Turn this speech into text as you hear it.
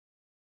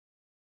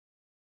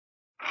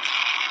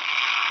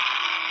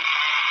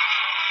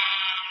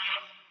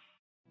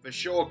For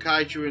sure,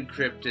 Kaiju and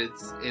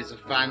Cryptids is a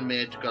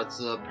fan-made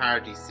Godzilla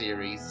parody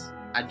series,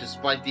 and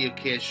despite the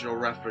occasional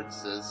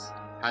references,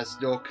 has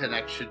no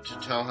connection to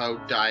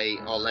Toho, Dai,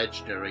 or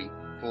Legendary,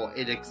 for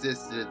it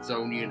exists in its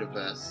own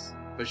universe.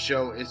 For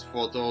sure is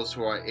for those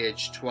who are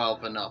aged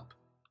 12 and up.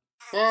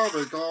 There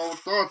we go,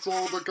 that's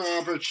all the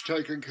garbage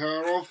taken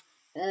care of.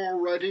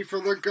 All ready for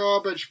the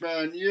garbage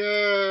man,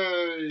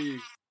 yay!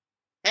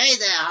 Hey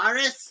there,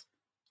 Horace!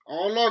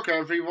 Oh look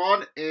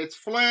everyone, it's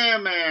Flare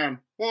Man.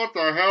 What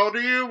the hell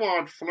do you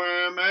want,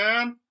 Flare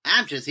Man?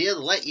 I'm just here to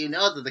let you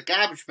know that the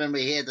garbage men were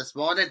here this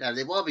morning and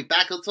they won't be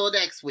back until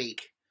next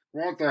week.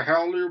 What the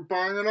hell are you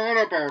banging on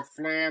about,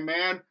 Flare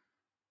Man?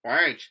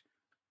 Wait,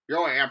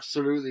 you're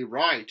absolutely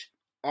right.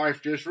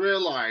 I've just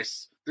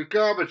realised the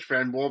garbage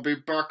men won't be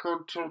back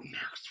until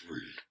next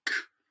week.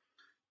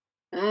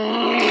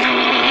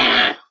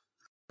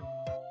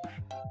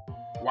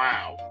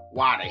 Wow,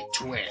 what a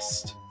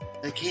twist.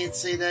 I can't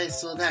say that I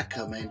saw that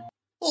coming.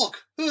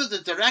 Look, who are the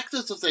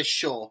directors of this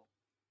show?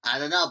 I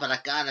don't know, but I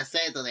gotta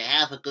say that they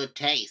have a good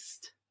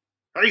taste.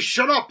 Hey,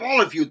 shut up, all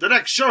of you! The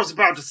next show's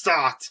about to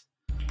start!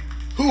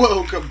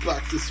 Welcome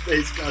back to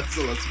Space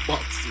Godzilla's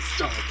Monster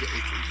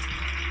Stargazers.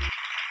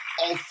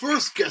 Our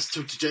first guest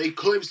of today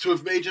claims to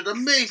have made an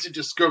amazing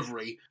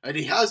discovery, and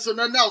he has an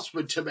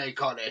announcement to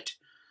make on it.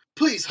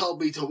 Please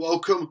help me to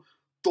welcome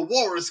the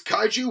Walrus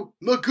Kaiju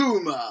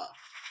Maguma.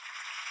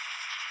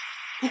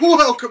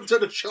 Welcome to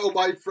the show,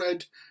 my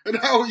friend, and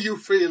how are you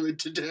feeling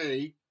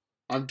today?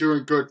 I'm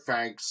doing good,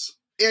 thanks.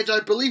 And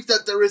I believe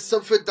that there is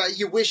something that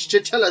you wish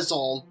to tell us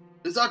all.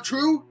 Is that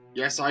true?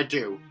 Yes, I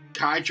do.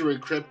 Kaiju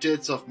and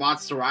Cryptids of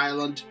Monster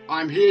Island,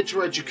 I'm here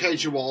to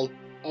educate you all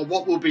on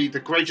what will be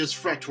the greatest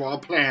threat to our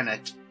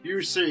planet.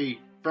 You see,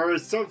 there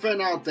is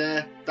something out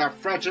there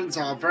that threatens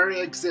our very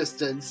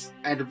existence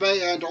and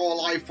may end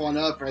all life on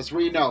Earth as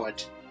we know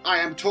it. I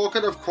am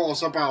talking, of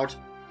course, about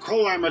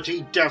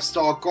Calamity Death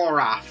Star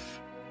Gorath.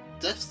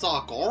 Death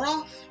Star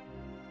Gorath?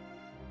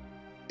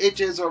 It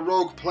is a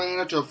rogue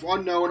planet of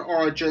unknown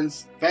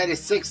origins that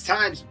is 6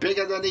 times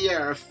bigger than the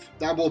Earth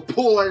that will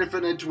pull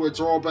anything into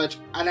its orbit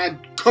and then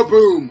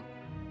kaboom!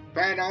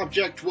 That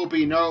object will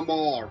be no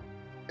more.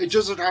 It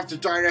doesn't have to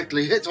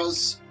directly hit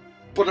us,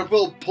 but it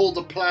will pull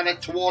the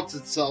planet towards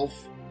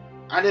itself.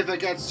 And if it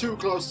gets too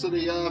close to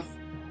the Earth,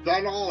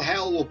 then all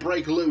hell will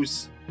break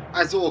loose,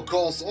 as it will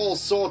cause all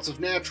sorts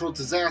of natural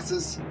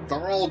disasters that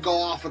all go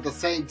off at the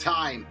same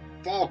time.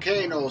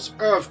 Volcanoes,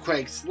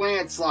 earthquakes,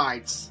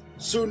 landslides,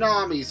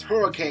 tsunamis,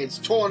 hurricanes,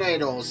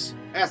 tornadoes,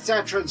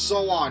 etc. and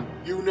so on,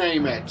 you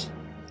name it.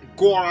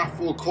 Gorath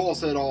will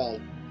cause it all.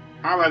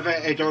 However,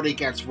 it only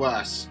gets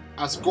worse,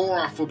 as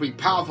Gorath will be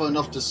powerful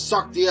enough to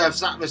suck the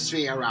Earth's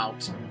atmosphere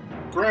out.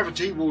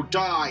 Gravity will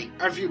die,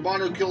 every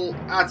molecule,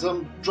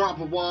 atom, drop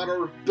of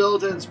water,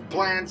 buildings,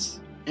 plants,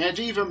 and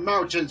even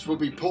mountains will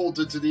be pulled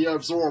into the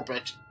Earth's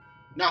orbit.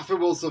 Nothing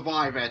will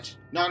survive it,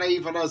 not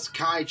even us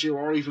Kaiju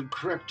or even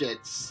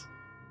Cryptids.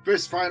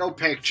 This final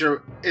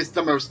picture is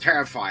the most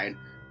terrifying,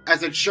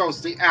 as it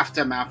shows the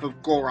aftermath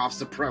of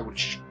Gorath's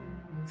approach.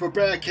 For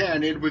Bear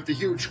Canyon with the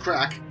huge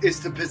crack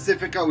is the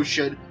Pacific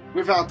Ocean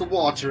without the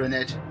water in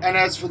it, and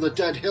as for the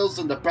dead hills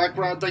in the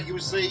background that you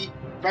see,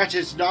 that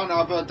is none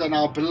other than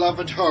our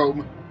beloved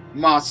home,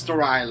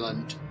 Monster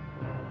Island.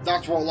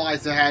 That's what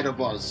lies ahead of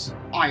us.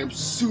 I am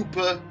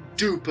super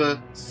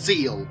duper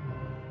Seal.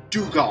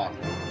 Dugon.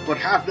 But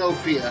have no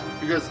fear,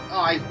 because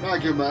I,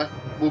 Maguma,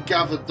 will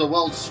gather the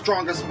world's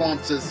strongest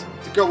monsters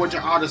to go into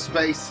outer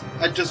space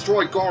and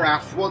destroy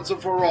Gorath once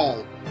and for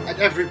all. And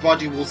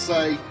everybody will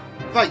say,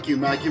 "Thank you,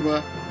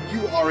 Maguma,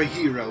 you are a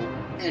hero,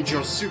 and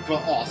you're super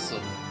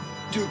awesome."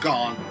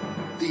 Dugon.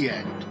 The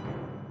end.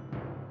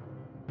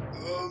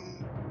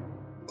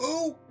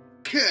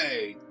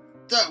 Okay.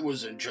 That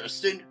was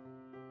interesting.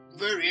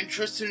 Very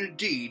interesting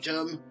indeed.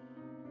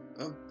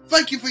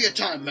 Thank you for your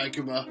time,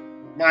 Maguma.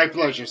 My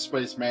pleasure,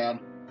 Spaceman.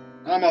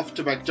 I'm off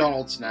to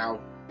McDonald's now.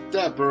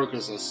 Their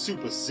burgers are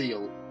super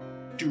Seal.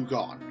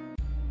 Dugon.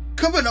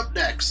 Coming up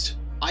next,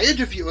 I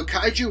interview a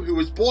kaiju who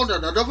was born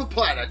on another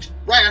planet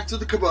right after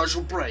the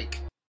commercial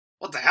break.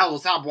 What the hell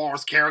was that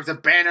Walrus character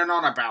banning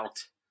on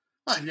about?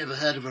 I've never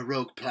heard of a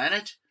rogue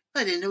planet.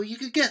 I didn't know you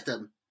could get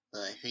them.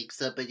 I think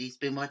somebody's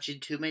been watching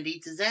too many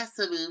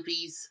disaster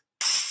movies.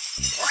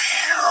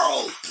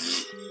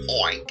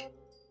 Oink.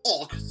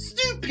 Och,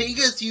 Stu Pig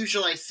as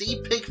usual, I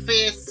see, pig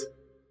face.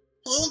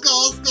 Oh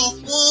guys, guess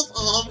what?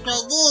 I have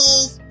got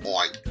news.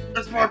 Oink.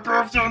 It's my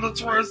birthday on the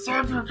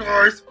 27th, you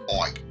guys.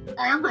 Oink.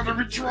 I'm gonna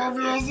be 12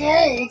 years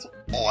old.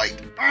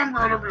 Oink. I'm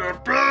gonna be a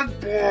big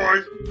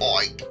boy.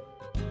 Oink.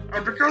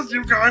 And because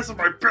you guys are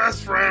my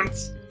best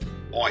friends,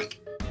 Oink.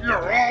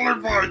 you're all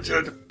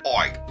invited.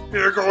 Oink.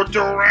 Here you go,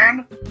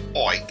 Duran.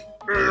 Oink.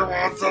 Here you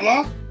are,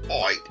 Zilla.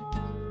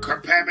 Oink.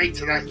 Compare me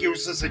to that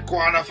useless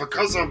iguana for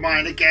cousin of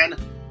mine again.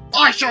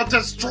 I shall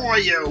destroy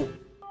you.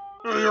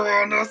 Here you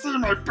are, Nessie,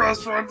 my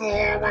best friend in the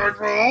whole wide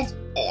world.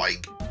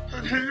 Oink.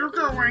 And here you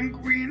go,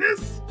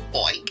 Anguinus.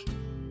 Oink.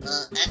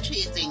 Actually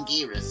it's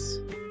Anguirus.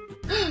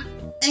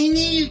 I knew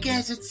you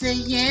guys would say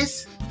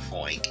yes.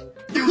 Oink.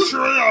 You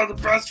truly are the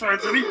best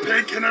friends any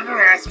pig can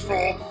ever ask for.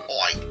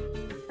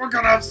 Oink. We're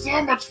gonna have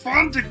so much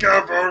fun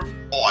together.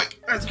 Oink.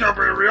 It's gonna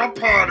be a real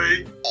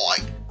party.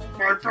 Oink.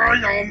 My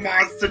very own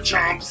monster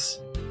chomps.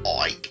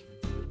 Oink.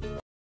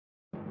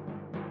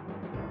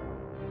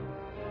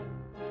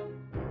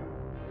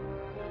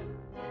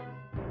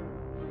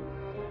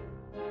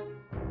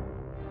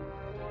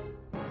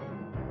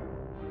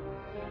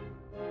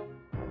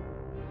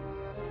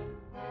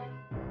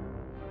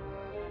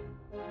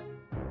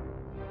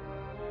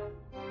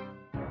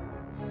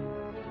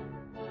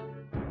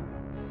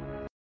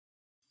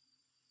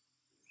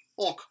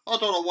 Look, I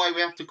don't know why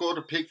we have to go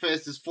to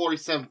Pigface's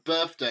 47th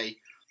birthday,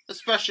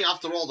 especially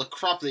after all the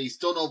crap that he's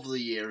done over the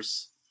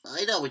years.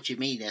 I know what you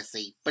mean,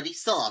 Essie, but he's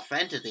still a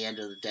friend at the end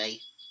of the day.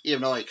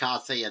 Even though he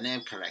can't say your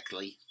name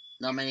correctly.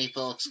 Not many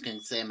folks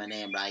can say my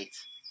name right.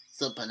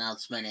 Some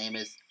pronounce my name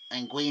as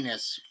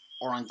Anguinus,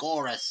 or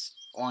Angorus,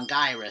 or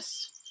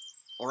Angyrus,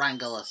 or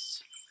Angulus.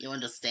 You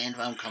understand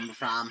where I'm coming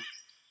from?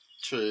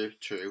 True.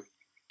 Do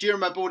you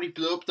remember when he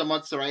blew up the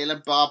Monster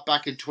Island bar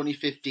back in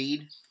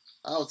 2015?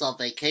 I was on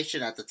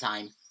vacation at the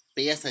time,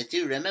 but yes, I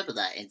do remember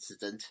that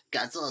incident.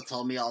 Godzilla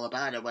told me all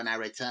about it when I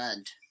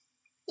returned.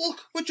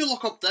 Look, would you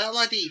look up there,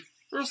 laddie?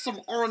 There's some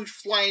orange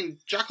flying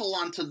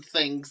jack-o'-lantern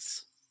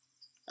things.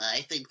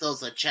 I think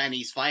those are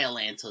Chinese fire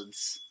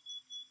lanterns.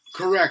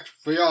 Correct,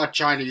 they are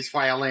Chinese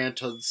fire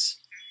lanterns.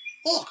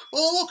 Look,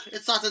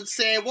 it's that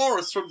insane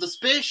Walrus from the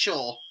space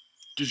show.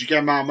 Did you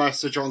get my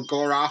message on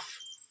Gorath?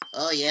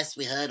 Oh yes,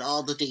 we heard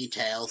all the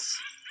details.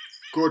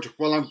 Good,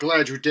 well I'm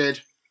glad you did.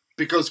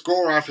 Because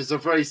Gorath is a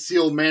very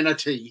sealed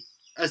manatee,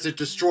 as it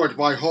destroyed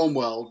my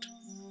homeworld.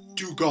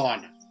 Do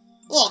gone.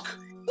 Look,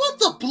 what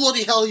the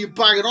bloody hell are you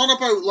banging on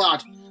about,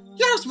 lad?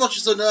 You're as much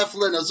as an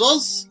Earthling as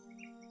us.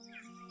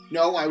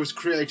 No, I was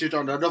created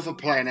on another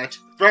planet,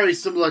 very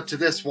similar to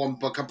this one,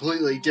 but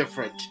completely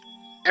different.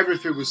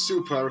 Everything was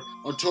super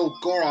until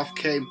Gorath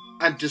came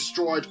and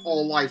destroyed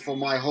all life on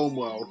my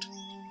homeworld.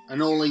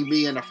 And only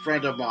me and a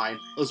friend of mine,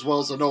 as well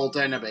as an old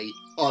enemy,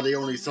 are the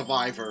only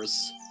survivors.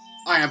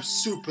 I am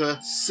Super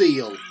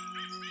Seal.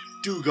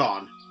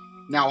 Dugon.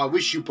 Now I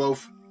wish you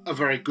both a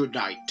very good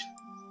night.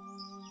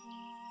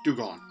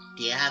 Dugon.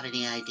 Do you have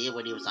any idea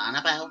what he was on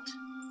about?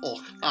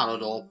 Look, I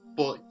don't know,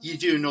 but you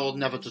do know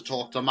never to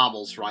talk to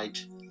mammals,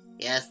 right?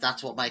 Yes,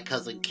 that's what my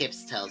cousin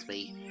Kips tells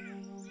me.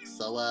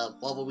 So,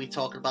 what were we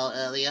talking about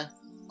earlier?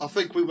 I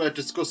think we were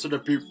discussing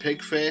about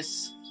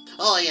Pigface.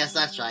 Oh, yes,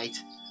 that's right.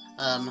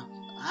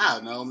 I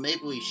don't know,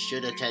 maybe we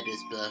should attend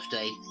his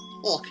birthday.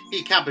 Look,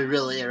 he can be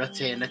really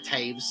irritating at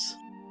times.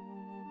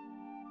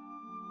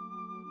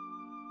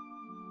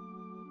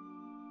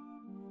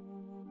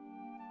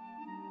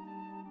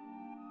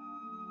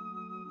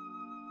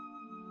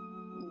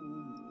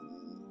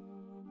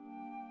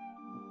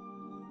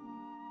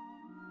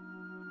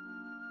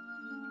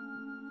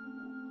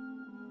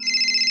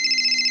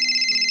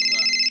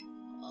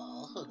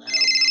 Oh, who the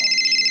hell's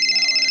calling me this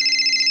hour?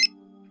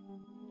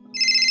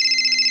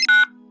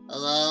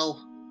 Hello?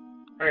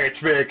 Hey,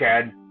 it's me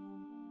again.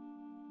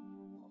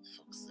 Oh,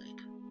 fuck's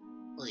sake.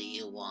 What do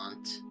you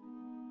want?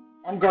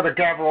 I'm gonna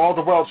gather all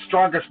the world's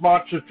strongest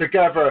monsters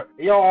together.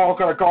 You're all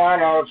gonna go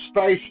out of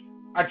space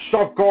and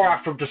stop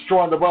Gorath from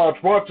destroying the world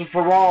once and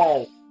for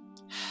all.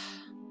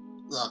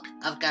 Look,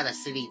 I've got a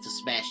city to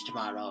smash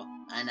tomorrow,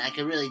 and I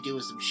can really do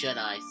with some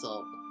shut-eye,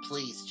 so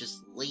please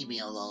just leave me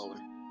alone.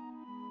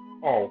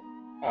 Oh,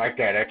 I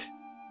get it.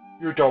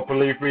 You don't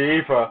believe me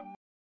either.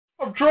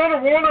 I'm trying to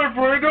warn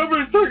everybody,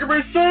 nobody's taking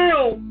me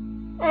seal!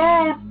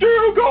 Oh,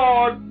 dear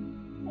God!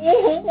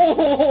 Oh,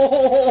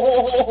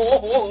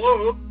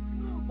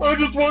 I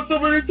just want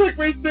somebody to take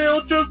me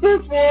seal just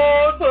this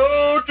once!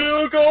 Oh,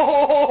 dear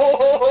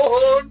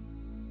God!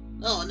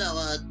 Oh,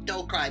 no,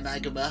 don't cry,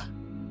 Maguma.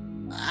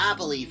 I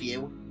believe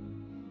you.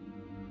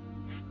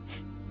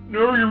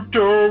 No, you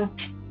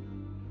don't.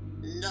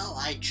 No,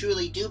 I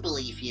truly do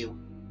believe you.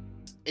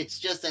 It's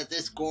just that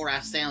this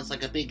Gorath sounds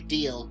like a big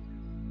deal,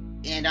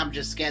 and I'm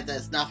just scared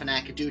there's nothing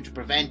I can do to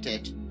prevent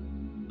it.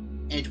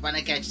 And when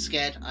I get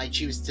scared, I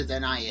choose to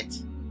deny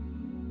it.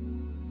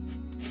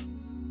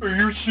 Are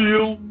you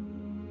Seal?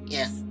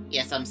 Yes,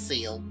 I'm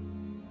Seal.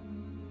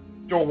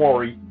 Don't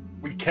worry,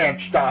 we can't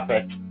stop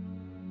it.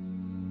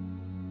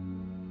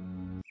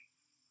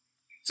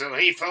 So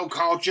he phone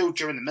called you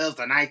during the middle of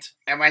the night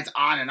and went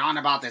on and on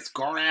about this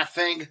Gorath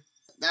thing?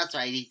 That's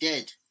right, he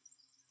did.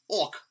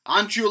 Look,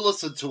 aren't you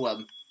listen to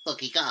him?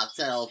 Look, he got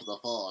upset over the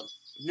phone.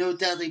 No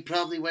doubt he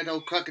probably went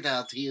all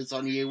crocodile tears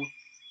on you.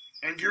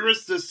 And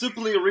there's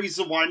simply a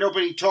reason why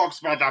nobody talks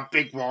about that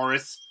big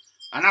walrus.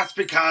 And that's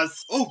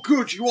because... Oh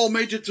good, you all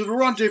made it to the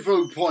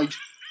rendezvous point.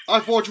 I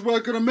thought you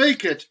weren't going to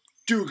make it.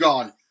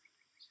 Dugon.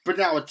 But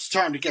now it's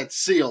time to get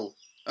Seal.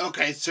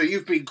 Okay, so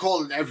you've been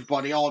calling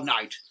everybody all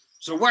night.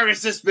 So where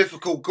is this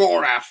mythical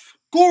Gorath?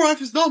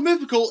 Gorath is not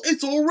mythical,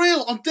 it's all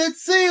real. I'm dead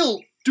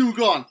Seal.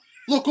 Dugon.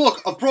 Look,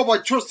 I've brought my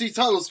trusty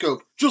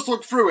telescope. Just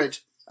look through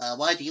it.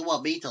 Why do you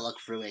want me to look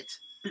through it?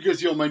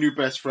 Because you're my new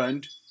best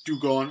friend,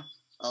 Dugon.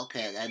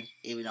 Okay then,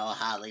 even though I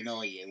hardly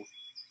know you.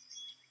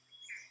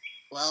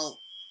 Well,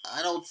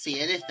 I don't see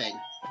anything.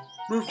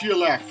 Move to your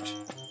left.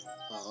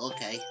 Oh,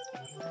 okay.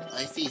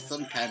 I see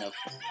some kind of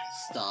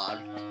star.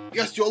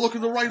 Yes, you're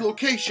looking in the right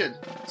location.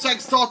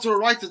 Second star to the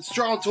right and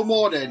straight on to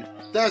morning.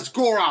 There's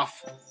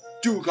Gorath.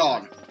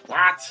 Dugon.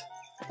 What?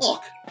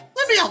 Look,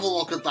 let me have a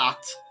look at that.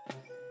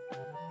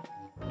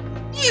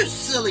 You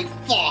silly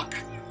fuck!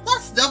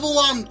 That's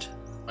Neverland!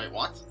 Wait,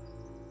 what?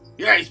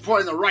 Yeah, he's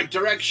pointing in the right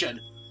direction.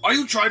 Are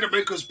you trying to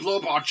make us blow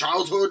up our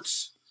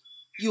childhoods?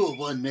 You are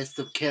one messed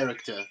up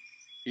character.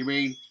 You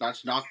mean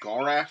that's not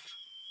Gorath?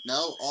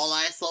 No, all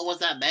I saw was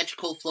that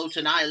magical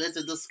floating island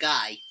in the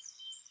sky.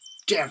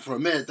 Damn, for a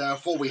minute there, I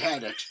thought we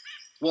had it.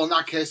 Well, in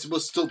that case, it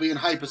must still be in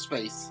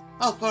hyperspace.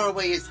 How far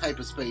away is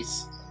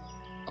hyperspace?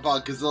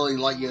 About a gazillion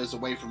light years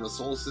away from the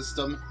solar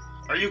system.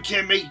 Are you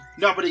kidding me?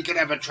 Nobody can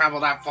ever travel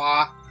that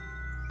far.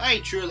 Hey,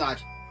 true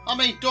lad. I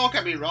mean, don't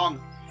get me wrong.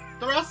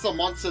 There are some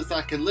monsters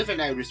that can live in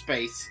outer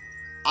space.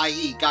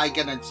 I.e.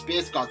 Gigan and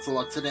Space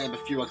Godzilla, to name a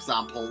few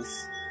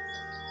examples.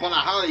 But I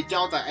highly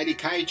doubt that any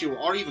kaiju,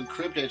 or even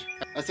cryptid,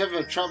 has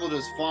ever traveled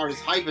as far as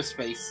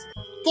hyperspace.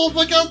 Don't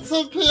forget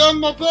to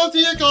PM my birthday,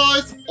 you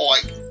guys!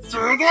 Oink! See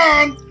you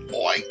then!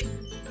 Oink!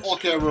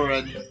 Okay, we're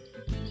in.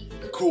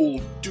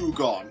 Cool,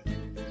 Dugon.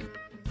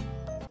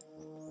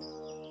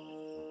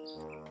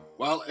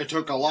 Well, it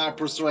took a lot of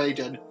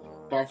persuading,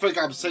 but I think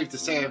I'm safe to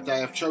say that I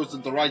have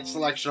chosen the right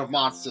selection of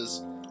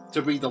monsters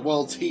to be the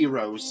world's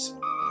heroes.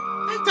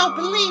 I don't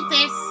believe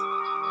this!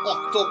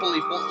 Oh, don't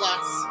believe what,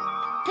 lass?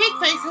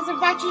 Pigface has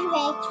invited you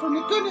all from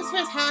the goodness of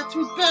his heart to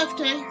his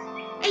birthday,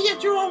 and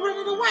yet you're all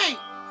running away.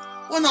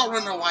 We're not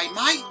running away,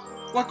 mate.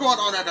 We're going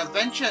on an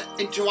adventure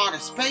into outer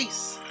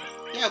space.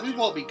 Yeah, we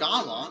won't be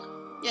gone long.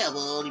 Yeah,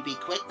 we'll only be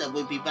quick, then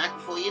we'll be back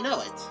before you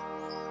know it.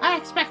 I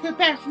expected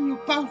better from you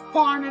both,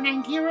 Barn and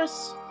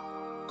Anguirus.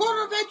 Going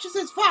on adventures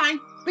is fine,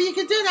 but you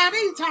can do that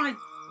anytime.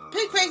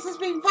 Pigface has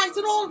been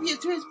inviting all of you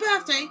to his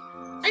birthday,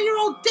 and you're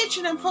all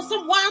ditching him for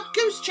some wild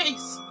goose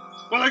chase.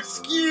 Well,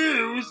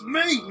 excuse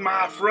me,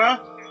 Mafra.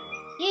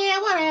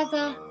 Yeah,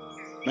 whatever.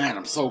 Man,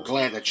 I'm so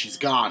glad that she's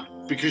gone,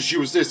 because she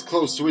was this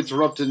close to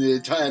interrupting the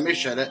entire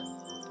mission.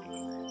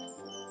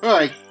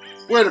 Hey,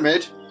 wait a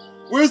minute.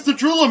 Where's the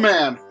driller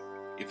man?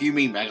 If you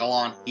mean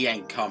Megalon, he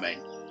ain't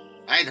coming.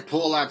 Hey, the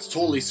poor lad's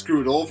totally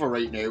screwed over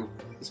right now.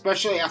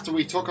 Especially after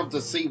we took him to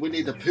see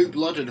Winnie the Pooh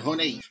blood and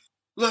honey.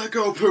 Let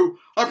go, Pooh.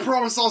 I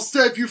promise I'll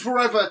save you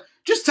forever.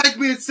 Just take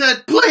me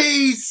instead,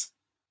 please!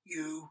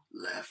 You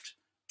left.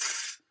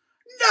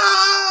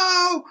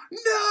 No!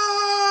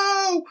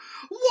 No!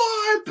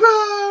 Why,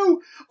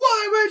 Pooh?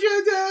 Why would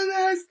you do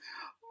this?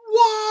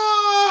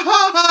 Why?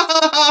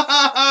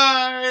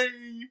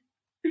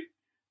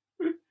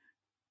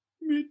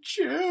 My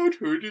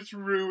childhood is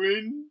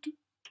ruined.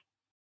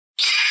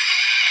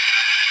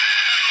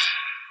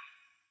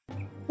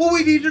 Well,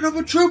 we need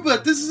another trooper.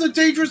 This is a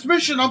dangerous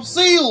mission. I'm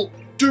Seal.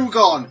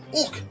 Dugon.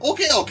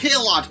 Okay,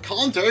 lad.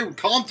 Calm down.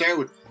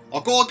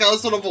 I'll go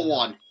against another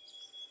one.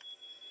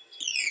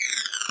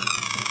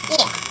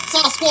 Look,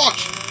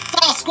 Sasquatch!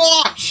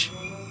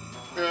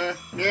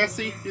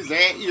 Nessie, is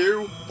that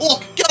you?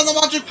 Look, get in the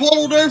magic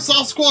portal now,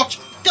 Sasquatch!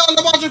 Get in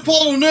the magic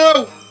portal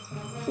now!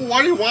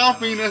 Why do you want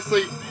me,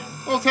 Nessie?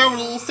 I was having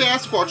a little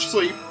Sasquatch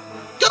sleep.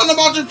 Get in the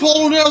magic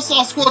portal now,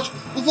 Sasquatch,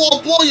 before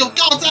I blow your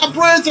goddamn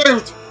brains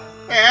out!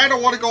 Hey, I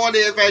don't want to go on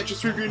the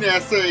adventures with you,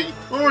 Nessie.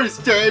 Always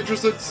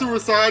dangerous and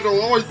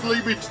suicidal, always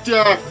lead me to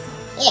death.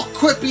 Oh,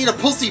 quit being a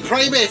pussy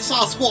playmate,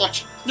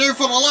 Sasquatch! Now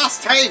for the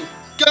last time!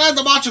 Get in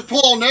the magic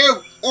portal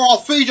now, or I'll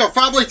feed your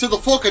family to the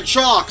fucking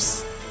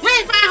sharks!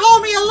 Leave my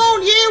homie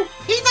alone, you!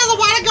 He doesn't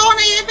want to go on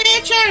any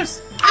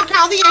adventures! I'm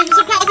calling the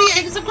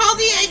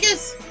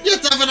Aegis! You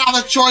never have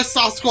a choice,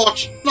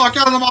 Sasquatch! Not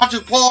get in the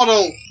magic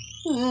portal!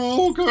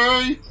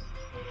 Okay.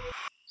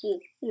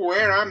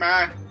 Where am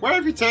I? Where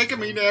have you taken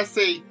me,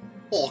 Nessie?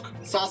 Look,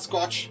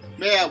 Sasquatch,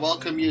 may I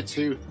welcome you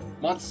to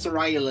Monster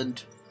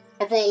Island.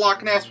 I thought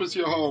Loch Ness was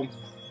your home.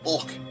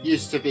 Look,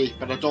 used to be,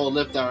 but I don't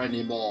live there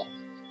anymore.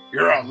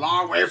 You're a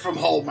long way from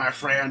home, my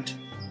friend.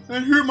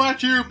 And who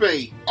might you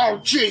be? Oh,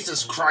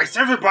 Jesus Christ,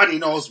 everybody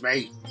knows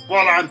me.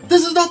 Well,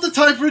 this is not the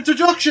time for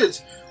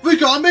introductions! We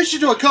got a mission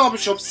to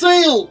accomplish, I'm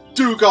Seal!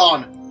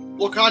 Dugon!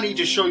 Look, I need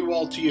to show you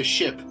all to your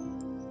ship.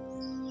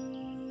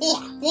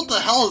 Look, what the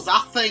hell is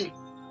that thing?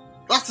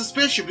 That's the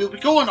spaceship you'll be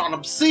going on,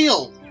 I'm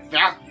Seal!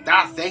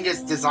 That thing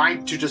is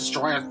designed to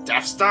destroy a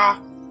Death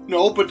Star?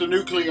 No, but the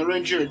nuclear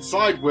engine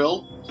inside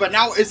will. But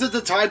now isn't the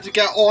time to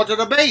get ordered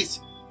a base!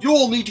 You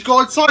all need to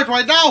go inside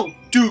right now,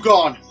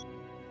 Dugon!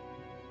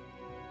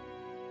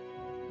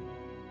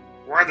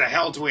 Why the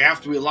hell do we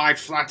have to be lying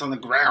flat on the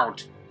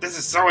ground? This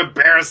is so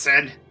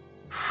embarrassing.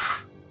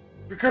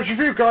 Because if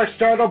you guys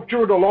stand up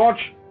during the launch,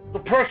 the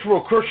press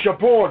will crush your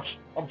boards.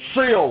 I'm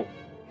Seal.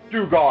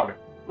 Dugon.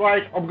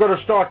 Right, I'm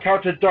gonna start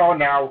counting down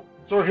now.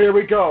 So here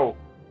we go.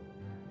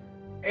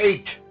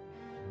 8,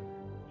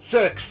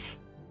 6.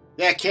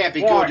 That can't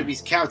be 1, good if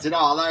he's counted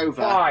all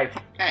over. 5.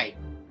 Hey,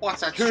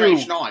 what's that 2,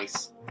 strange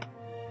noise?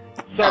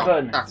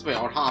 7. Oh, that's my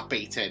own heart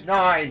beating.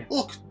 9.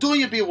 Look, don't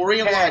you be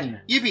worrying, 10.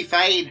 lad. You be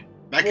fine.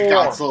 4.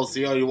 Mechagodzill's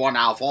the only one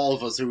out of all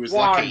of us who was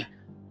 1. lucky.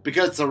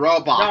 Because it's a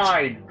robot.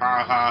 9.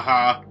 Ha ha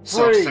ha.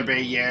 Sucks to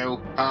be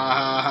you. Ha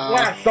ha ha.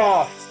 Blast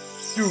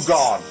off. You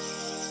gone.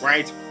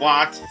 Wait,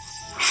 what?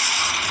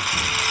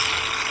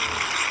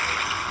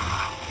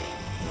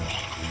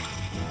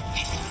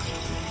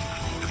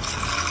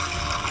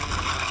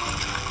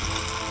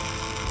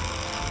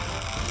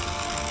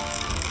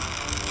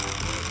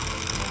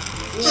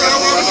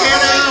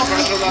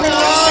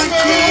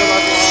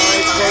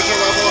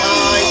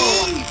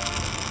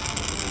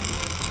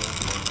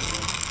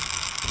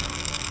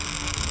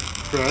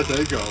 There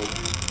they go.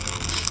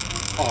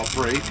 Our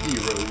brave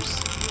heroes.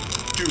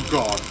 Do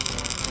God.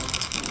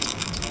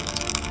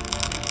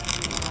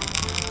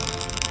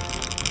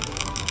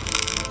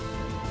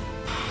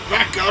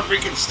 Thank God we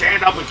can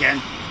stand up again.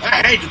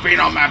 I hate being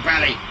on my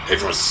belly.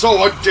 It was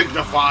so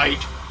undignified.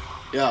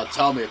 Yeah,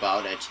 tell me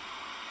about it.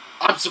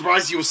 I'm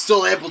surprised you were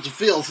still able to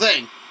feel a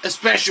thing,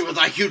 especially with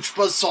that huge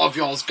buzzsaw of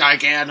yours,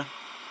 Gigan.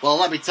 Well,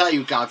 let me tell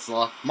you,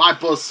 Godzilla, my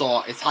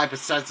buzzsaw is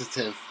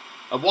hypersensitive,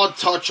 and one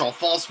touch or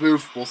false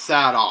move will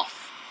set it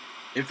off.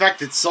 In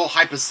fact, it's so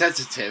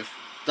hypersensitive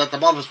that the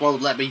mothers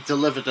won't let me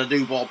deliver the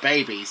newborn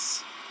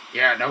babies.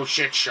 Yeah, no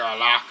shit,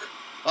 Sherlock.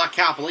 I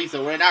can't believe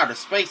that we're in outer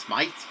space,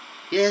 mate.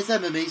 Yes,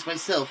 I'm amazed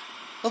myself.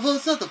 Although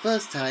it's not the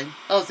first time.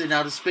 I was in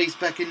outer space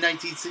back in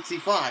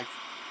 1965.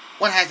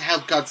 One had to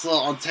help Godzilla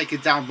on taking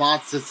down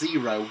Monster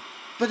Zero,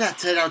 but that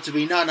turned out to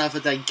be none other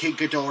than King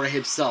Ghidorah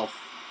himself.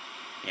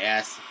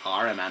 Yes,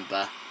 I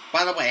remember.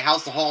 By the way,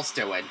 how's the horse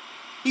doing?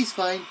 He's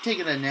fine,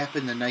 taking a nap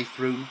in the knife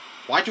room.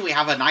 Why do we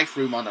have a knife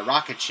room on the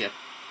rocket ship?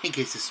 In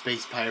case of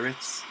space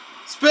pirates.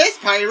 Space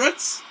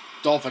pirates?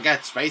 Don't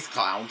forget space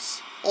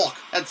clowns. Oh,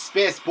 and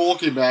space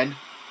Pokemon.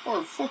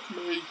 Oh, fuck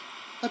me.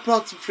 I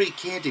brought some free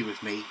candy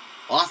with me.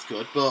 Well, that's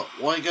good, but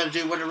what are you gonna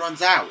do when it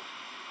runs out?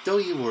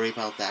 Don't you worry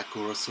about that,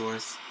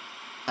 Gorosaurus.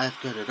 I've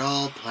got it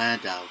all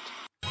planned out.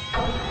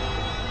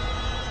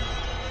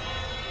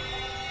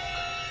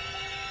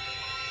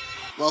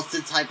 Well,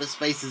 since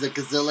hyperspace is a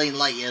gazillion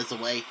light years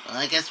away,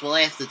 I guess we'll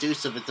have to do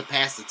something to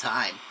pass the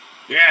time.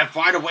 Yeah,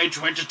 find a way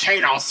to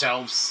entertain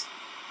ourselves.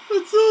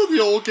 It's all the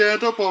old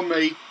ganged up on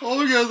me. All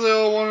because they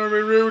all wanted to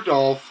be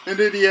Rudolph. And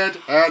in the end,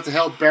 I had to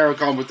help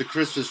Baragon with the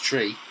Christmas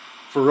tree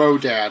for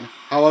Rodan.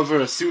 However,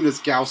 as soon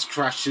as Gauss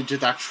crashed into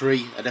that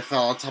tree and it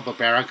fell on top of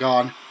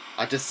Baragon,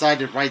 I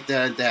decided right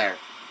there and there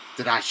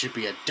that I should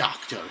be a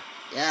doctor.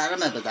 Yeah, I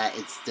remember that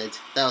incident.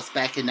 That was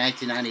back in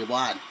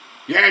 1991.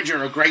 Yeah,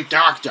 you're a great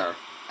doctor.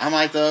 Am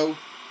I though?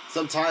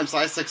 Sometimes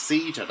I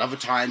succeed and other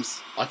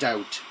times I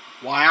don't.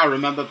 Why, I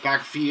remember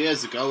back a few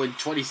years ago in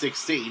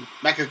 2016,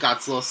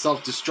 Mechagodzilla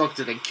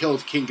self-destructed and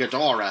killed King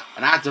Ghidorah,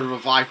 and I had to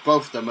revive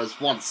both of them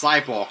as one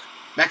cyborg,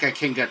 Mecha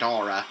King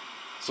Ghidorah.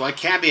 So I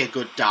can be a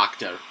good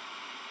doctor.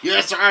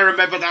 Yes, I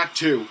remember that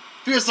too.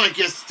 Feels like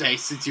yesterday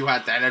since you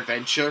had that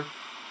adventure.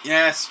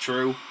 Yes,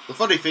 true. The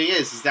funny thing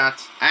is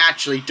that I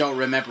actually don't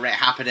remember it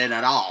happening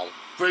at all.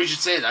 But you should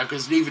say that,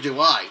 because neither do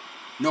I.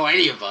 Nor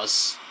any of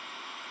us.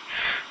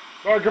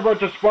 Talk about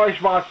the space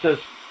monsters.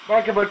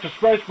 Talk about the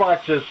space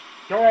monsters.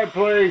 Go ahead,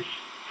 please.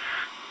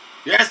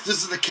 Yes,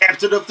 this is the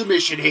captain of the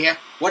mission here.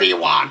 What do you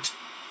want?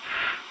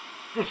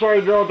 Just so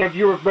you know that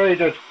you have made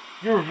it.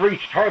 You have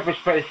reached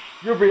hyperspace.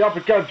 You'll be up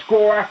against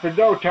Gorath in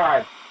no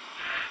time.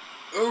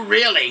 Oh,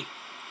 really?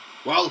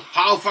 Well,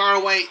 how far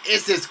away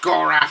is this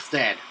Gorath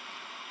then?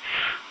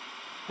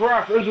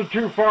 Gorath isn't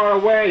too far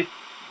away.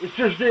 It's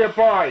just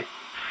nearby.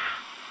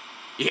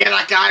 You hear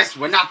that, guys?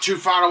 We're not too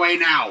far away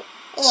now.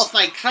 Oh,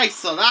 thank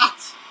Christ for that.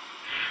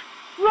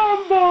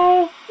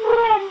 Rumble!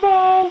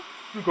 Rumble!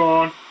 You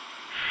gone.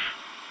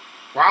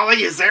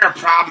 Wally, is there a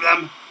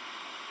problem?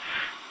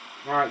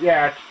 Not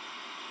yet.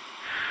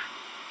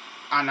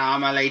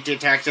 Anomaly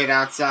detected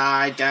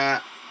outside.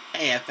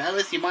 Hey,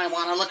 fellas, you might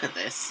want to look at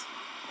this.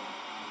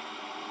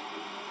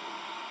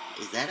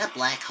 Is that a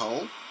black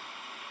hole?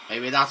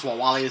 Maybe that's what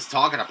Wally is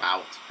talking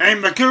about. Hey,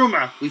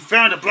 Maguma, we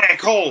found a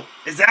black hole.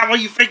 Is that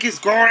what you think is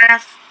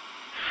Gorath?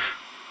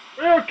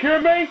 Are you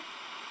kidding me?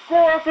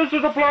 Gorath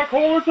isn't a black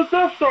hole, it's a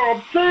Death Star.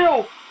 I'm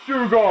sealed.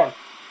 Dugon.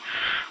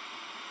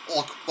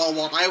 Look, well,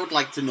 what I would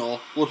like to know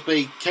would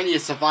be, can you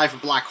survive a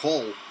black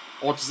hole?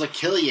 Or does it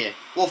kill you?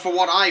 Well, from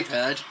what I've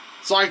heard,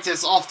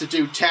 scientists often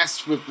do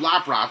tests with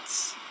lab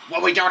rats.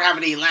 Well, we don't have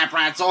any lab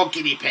rats or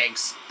guinea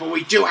pigs, but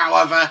we do,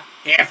 however,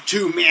 have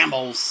two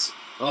mammals.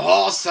 A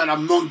horse and a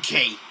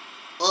monkey.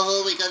 Well,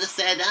 who are we gonna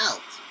send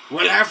out?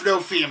 Well, have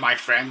no fear, my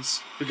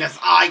friends, because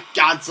I,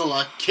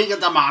 Godzilla, king of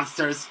the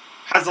monsters,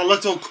 has a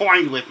little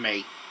coin with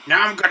me.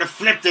 Now I'm gonna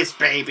flip this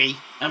baby,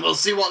 and we'll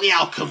see what the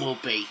outcome will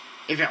be.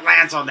 If it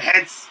lands on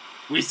heads,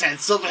 we send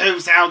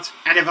Silverhooves out,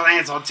 and if it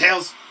lands on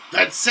tails,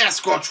 then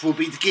Sasquatch will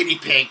be the guinea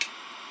pig.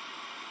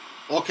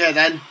 Okay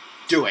then,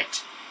 do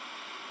it.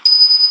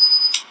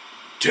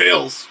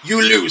 Tails,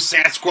 you lose,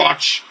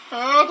 Sasquatch.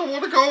 I don't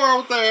want to go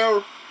out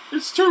there.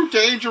 It's too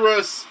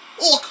dangerous.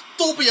 Look,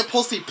 don't be a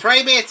pussy,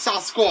 pray mate,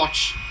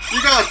 Sasquatch.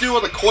 You gotta do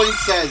what the coin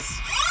says.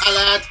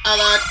 Alert,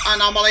 alert,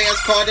 anomaly has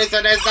caught us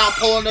and is now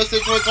pulling us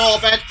into its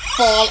orbit.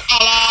 Fall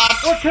alert!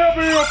 What's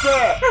happening up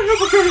there?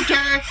 We're gonna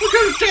die! We're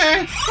gonna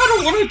die! I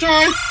don't wanna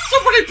die!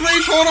 Somebody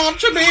please hold on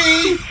to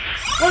me!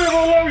 Leave him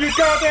alone, you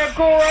goddamn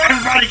Gorath!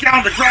 Everybody get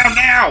on the ground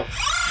now!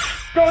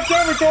 God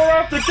damn it,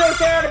 Gorath, they're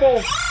just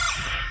animals!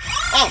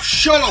 Oh,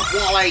 shut up,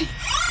 Wally!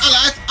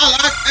 Alert!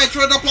 Alert!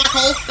 Entering the black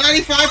hole!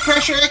 95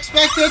 pressure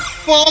expected!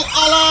 Fall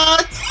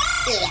alert!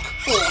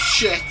 Oh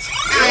shit!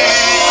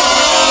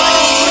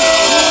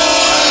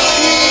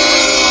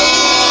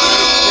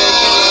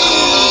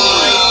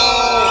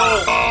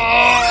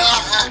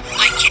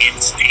 I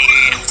can't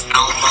stand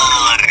no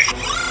more.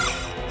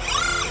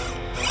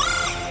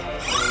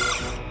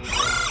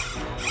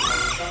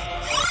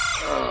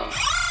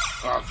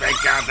 Oh, thank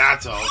God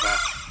that's over.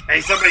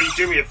 Hey, somebody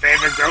do me a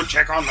favor, go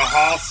check on the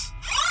horse.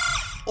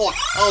 Oh,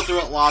 I'll do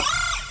it, lad.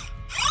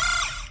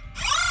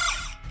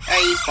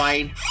 Hey, he's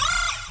fine.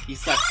 He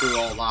slept through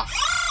all that.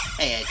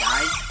 Hey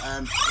guys,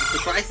 if the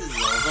crisis is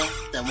over,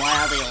 then why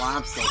are the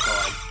alarms still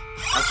going?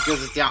 That's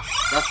because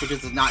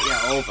it's not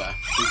yet over.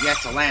 We've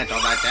yet to land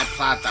on that dead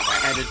planet that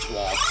we're headed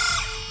towards.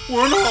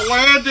 We're not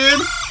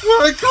landing!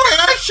 We're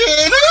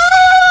crashing!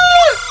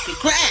 We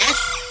crash?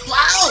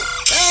 Wow!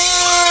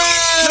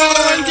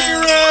 No,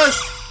 dearest!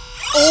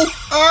 Oh!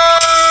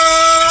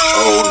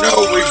 Oh no,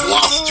 we've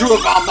lost two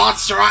of our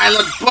Monster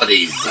Island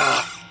buddies!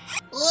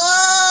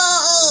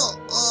 Oh!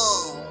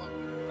 Oh!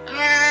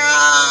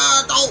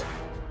 Ah! No!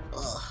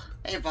 Oh.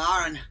 Hey,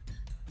 Varn.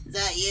 Is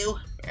that you?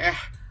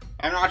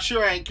 I'm not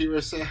sure,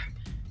 Ankyras.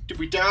 Did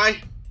we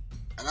die?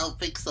 I don't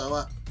think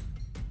so.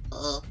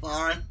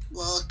 Varn,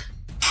 look.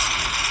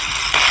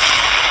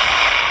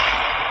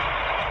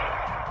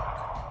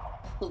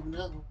 Oh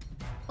no.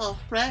 Oh,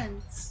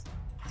 friends.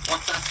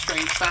 What's that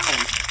strange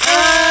sound?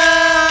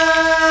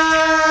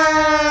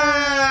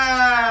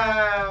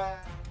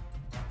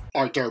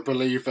 I don't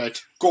believe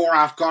it.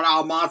 Gorath got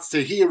our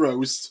monster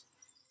heroes.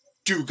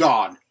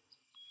 Dugon.